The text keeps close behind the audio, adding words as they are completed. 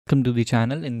welcome to the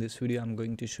channel. In this video I'm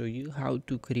going to show you how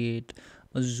to create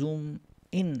a zoom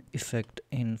in effect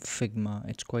in Figma.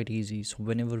 It's quite easy. So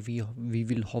whenever we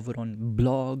will hover on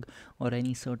blog or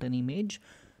any certain image,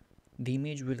 the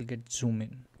image will get zoom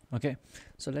in. Okay,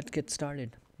 so let's get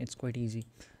started. It's quite easy.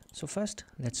 So first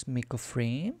let's make a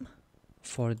frame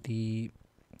for the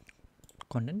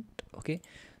content. Okay,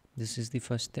 this is the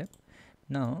first step.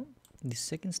 Now the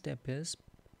second step is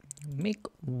make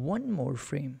one more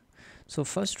frame. So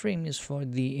first frame is for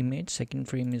the image, second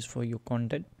frame is for your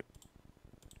content,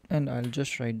 and I'll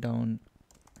just write down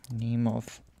name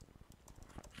of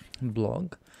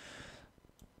blog,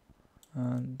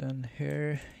 and then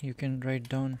here you can write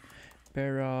down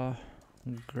paragraph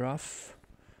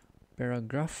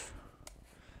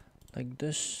like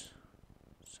this,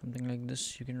 something like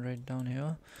this you can write down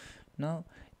here. Now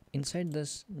inside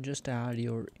this just add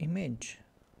your image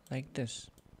like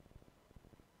this.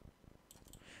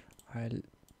 I'll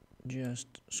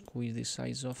just squeeze the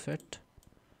size of it.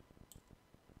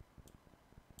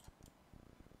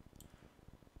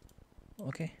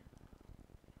 Okay,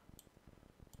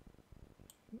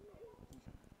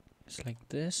 it's like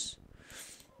this.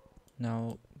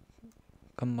 Now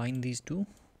combine these two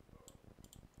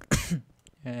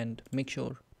and make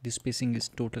sure the spacing is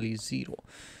totally 0,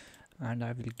 and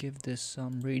I will give this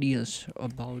some radius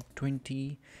about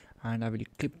 20, and I will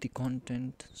clip the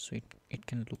content so it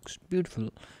can look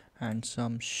beautiful, and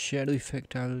some shadow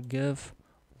effect I will give,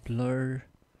 blur,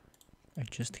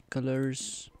 adjust the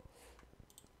colors,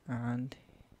 and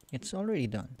it's already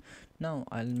done. Now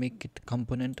I'll make it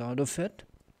component out of it.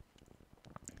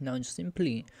 Now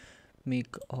simply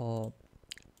make a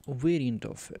variant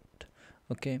of it.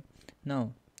 Okay,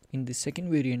 now in the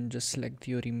second variant just select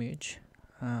your image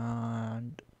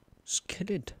and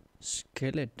scale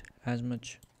it as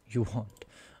much you want.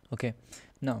 Okay,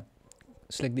 now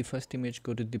select the first image,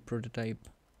 go to the prototype,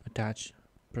 attach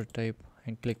prototype,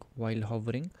 and click while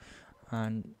hovering,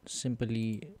 and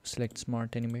simply select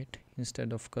smart animate.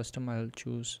 Instead of custom I'll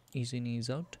choose easy in ease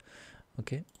out.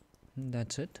 Okay,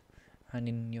 that's it, and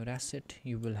in your asset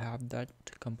you will have that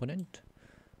component,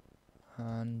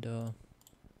 and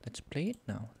let's play it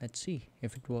now. Let's see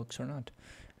if it works or not.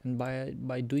 And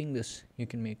by doing this you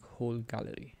can make whole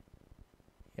gallery.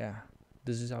 Yeah,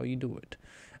 this is how you do it.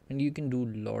 And you can do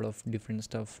a lot of different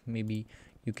stuff. Maybe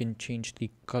you can change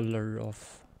the color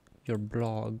of your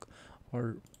blog,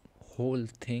 or whole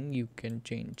thing you can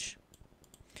change.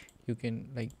 You can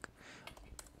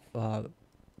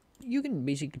you can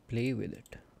basically play with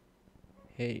it.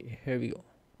 Hey, here we go.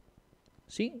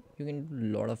 See, you can do a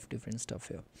lot of different stuff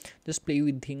here. Just play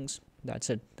with things. That's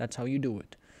it. That's how you do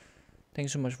it.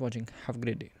 Thanks so much for watching. Have a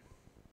great day.